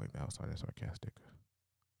 oh, wait, that was sarcastic.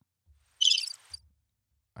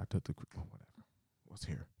 I took the whatever. What's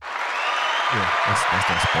here? Yeah, that's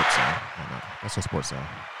their sports sound. I know. That's their sports sound.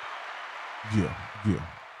 Yeah.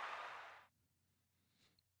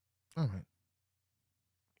 All right.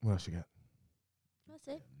 What else you got? That's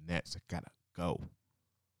it. Nets gotta go.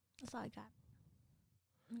 That's all I got.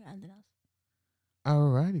 I got anything else? All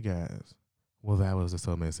righty, guys. Well, that was the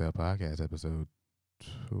Soul Made Sale podcast episode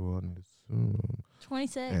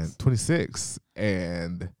 26. and 26,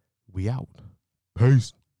 and we out.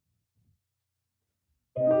 Peace.